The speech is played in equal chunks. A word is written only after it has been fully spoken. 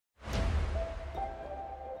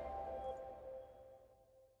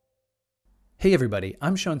Hey everybody,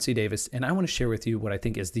 I'm Sean C. Davis, and I want to share with you what I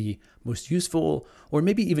think is the most useful, or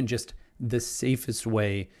maybe even just the safest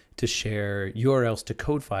way to share URLs to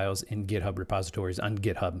code files in GitHub repositories on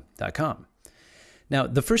github.com. Now,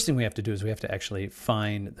 the first thing we have to do is we have to actually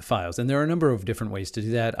find the files, and there are a number of different ways to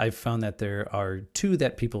do that. I've found that there are two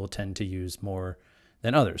that people tend to use more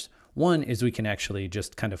than others. One is we can actually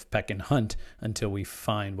just kind of peck and hunt until we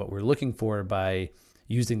find what we're looking for by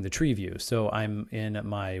using the tree view. So I'm in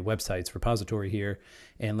my website's repository here,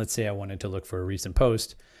 and let's say I wanted to look for a recent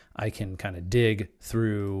post. I can kind of dig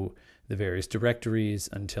through the various directories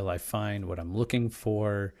until I find what I'm looking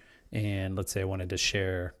for. And let's say I wanted to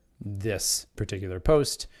share this particular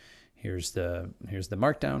post. Here's the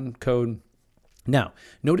markdown code. Now,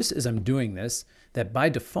 notice as I'm doing this, that by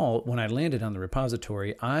default, when I landed on the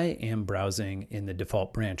repository, I am browsing in the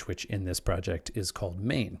default branch, which in this project is called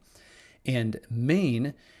main. And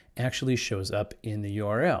main actually shows up in the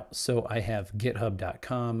URL. So I have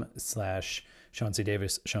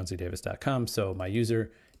github.com/SeanCDavis, SeanCDavis.com. So my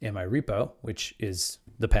user and my repo, which is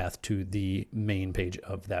the path to the main page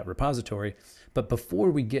of that repository. But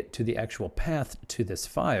before we get to the actual path to this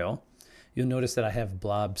file, you'll notice that I have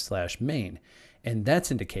blob/main. And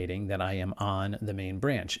that's indicating that I am on the main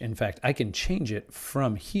branch. In fact, I can change it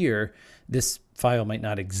from here. This file might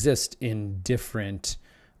not exist in different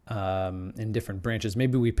branches.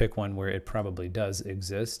 Maybe we pick one where it probably does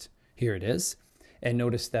exist. Here it is. And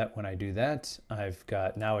notice that when I do that, I've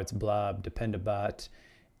got, now it's blob dependabot,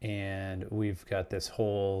 and we've got this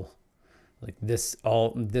whole, like this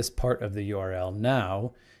part of the URL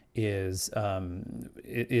now is,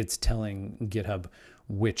 it's telling GitHub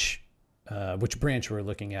which branch we're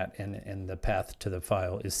looking at, and the path to the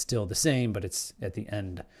file is still the same, but it's at the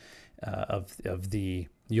end of the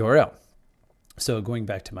URL. So going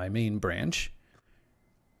back to my main branch,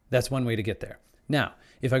 that's one way to get there. Now,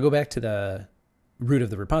 if I go back to the root of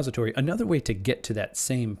the repository, another way to get to that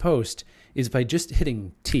same post is by just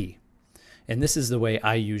hitting T. And this is the way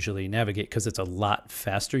I usually navigate because it's a lot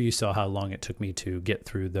faster. You saw how long it took me to get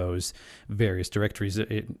through those various directories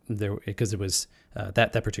because it was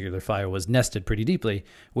that particular file was nested pretty deeply,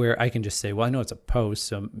 where I can just say, well, I know it's a post,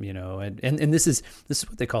 so and this is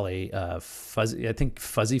what they call a fuzzy, I think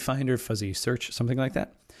fuzzy finder, fuzzy search, something like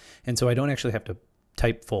that. And so I don't actually have to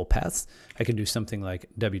type full paths. I can do something like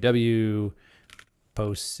www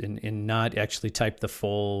posts and not actually type the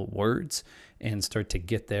full words and start to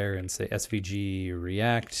get there and say SVG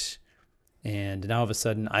React. And now all of a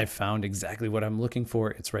sudden I found exactly what I'm looking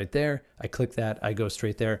for. It's right there. I click that, I go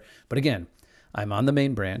straight there. But again, I'm on the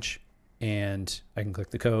main branch and I can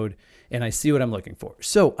click the code and I see what I'm looking for.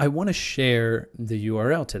 So I want to share the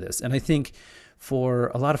URL to this. And I think for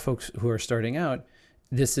a lot of folks who are starting out,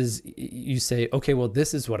 this is, you say, okay, well,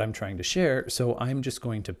 this is what I'm trying to share. So I'm just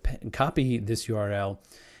going to copy this URL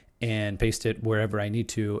and paste it wherever I need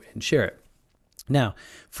to and share it. Now,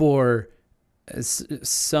 for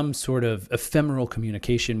some sort of ephemeral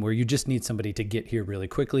communication where you just need somebody to get here really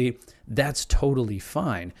quickly, that's totally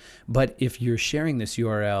fine. But if you're sharing this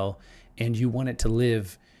URL and you want it to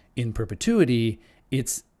live in perpetuity,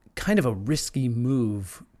 it's kind of a risky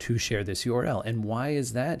move to share this URL. And why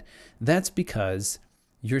is that? That's because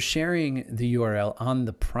you're sharing the URL on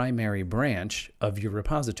the primary branch of your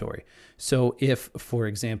repository. So if, for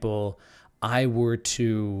example, I were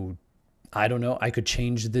to, I don't know, I could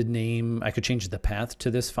change the name, I could change the path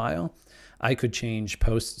to this file. I could change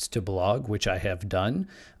posts to blog, which I have done.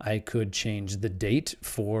 I could change the date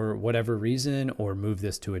for whatever reason, or move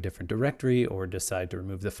this to a different directory, or decide to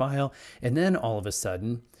remove the file. And then all of a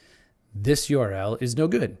sudden, this URL is no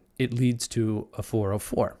good. It leads to a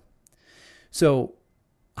 404. So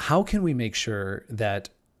how can we make sure that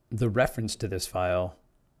the reference to this file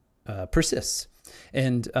persists?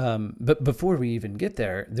 And but before we even get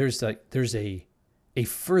there, there's a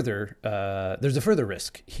further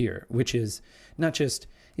risk here, which is not just,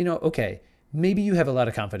 okay, maybe you have a lot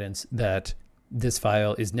of confidence that this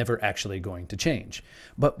file is never actually going to change.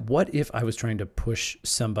 But what if I was trying to push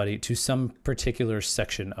somebody to some particular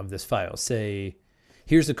section of this file? Say,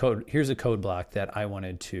 here's a code block that I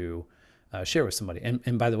wanted to share with somebody.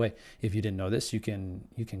 And by the way, if you didn't know this, you can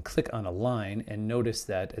click on a line and notice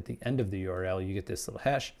that at the end of the URL, you get this little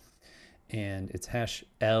hash, and it's hash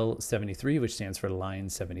L73, which stands for line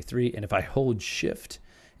 73. And if I hold shift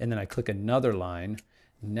and then I click another line,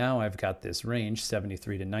 now I've got this range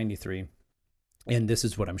 73 to 93. And this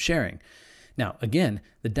is what I'm sharing. Now, again,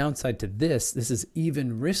 the downside to this is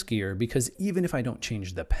even riskier, because even if I don't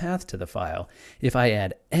change the path to the file, if I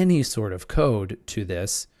add any sort of code to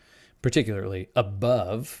this, particularly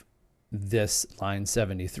above this line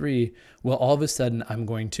 73, well, all of a sudden I'm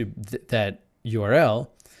going to, that URL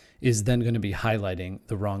is then going to be highlighting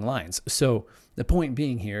the wrong lines. So the point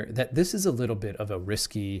being here that this is a little bit of a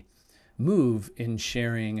risky move in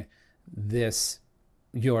sharing this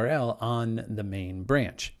URL on the main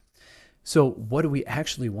branch. So what do we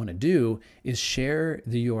actually want to do is share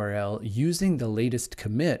the URL using the latest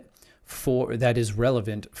commit that is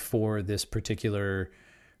relevant for this particular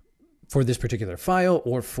file,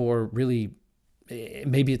 or for really,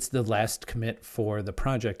 maybe it's the last commit for the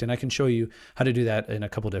project. And I can show you how to do that in a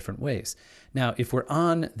couple different ways. Now, if we're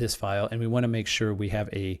on this file and we want to make sure we have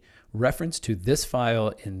a reference to this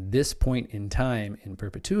file in this point in time in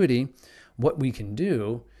perpetuity, what we can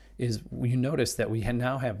do is, you notice that we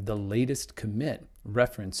now have the latest commit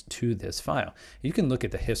reference to this file. You can look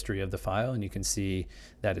at the history of the file and you can see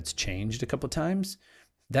that it's changed a couple times.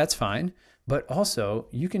 That's fine. But also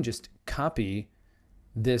you can just copy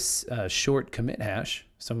this short commit hash.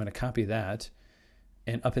 So I'm going to copy that,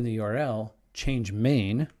 and up in the URL, change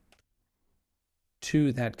main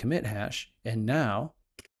to that commit hash. And now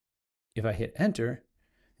if I hit enter,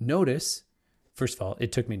 notice, first of all,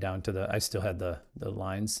 it took me down to I still had the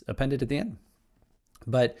lines appended at the end,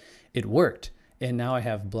 but it worked. And now I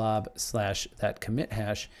have blob / that commit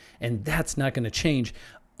hash, and that's not going to change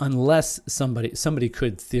unless somebody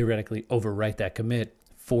could theoretically overwrite that commit,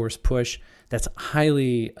 force push. That's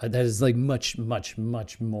that is like much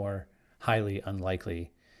more highly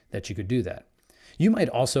unlikely that you could do that. You might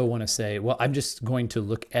also want to say, well, I'm just going to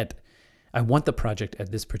look at, I want the project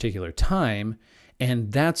at this particular time,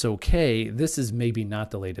 and that's okay. This is maybe not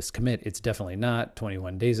the latest commit. It's definitely not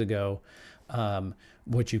 21 days ago.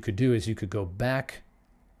 What you could do is you could go back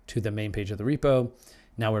to the main page of the repo.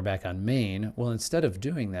 Now we're back on main. Well, instead of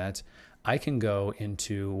doing that, I can go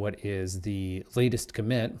into what is the latest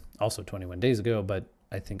commit, also 21 days ago, but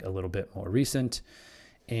I think a little bit more recent.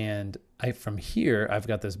 And from here, I've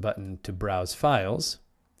got this button to browse files.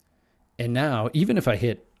 And now, even if I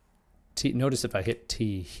hit T, notice if I hit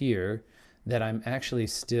T here, that I'm actually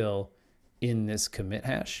still in this commit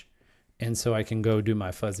hash. And so I can go do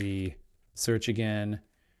my fuzzy search again,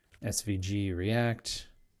 SVG React,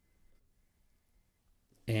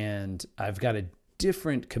 and I've got a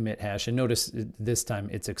different commit hash. And notice this time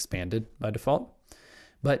it's expanded by default.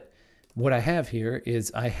 But what I have here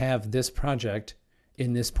is I have this project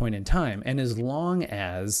in this point in time. And as long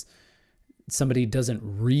as somebody doesn't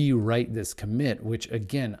rewrite this commit, which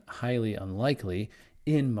again, highly unlikely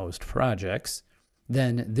in most projects,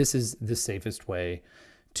 then this is the safest way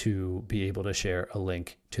to be able to share a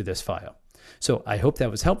link to this file. So I hope that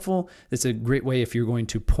was helpful. It's a great way if you're going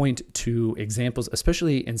to point to examples,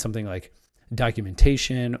 especially in something like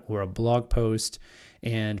documentation or a blog post,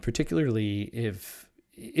 and particularly if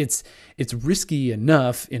it's risky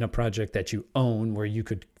enough in a project that you own where you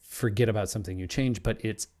could forget about something you changed, but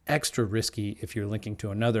it's extra risky if you're linking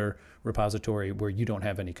to another repository where you don't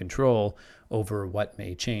have any control over what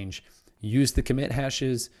may change. Use the commit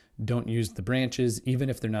hashes, don't use the branches. Even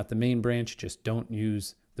if they're not the main branch, just don't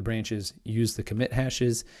use the branches, use the commit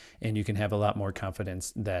hashes, and you can have a lot more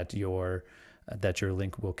confidence that your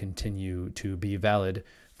link will continue to be valid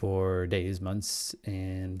for days, months,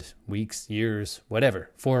 and weeks, years, whatever,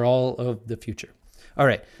 for all of the future. All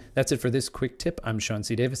right, that's it for this quick tip. I'm Sean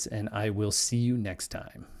C. Davis, and I will see you next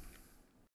time.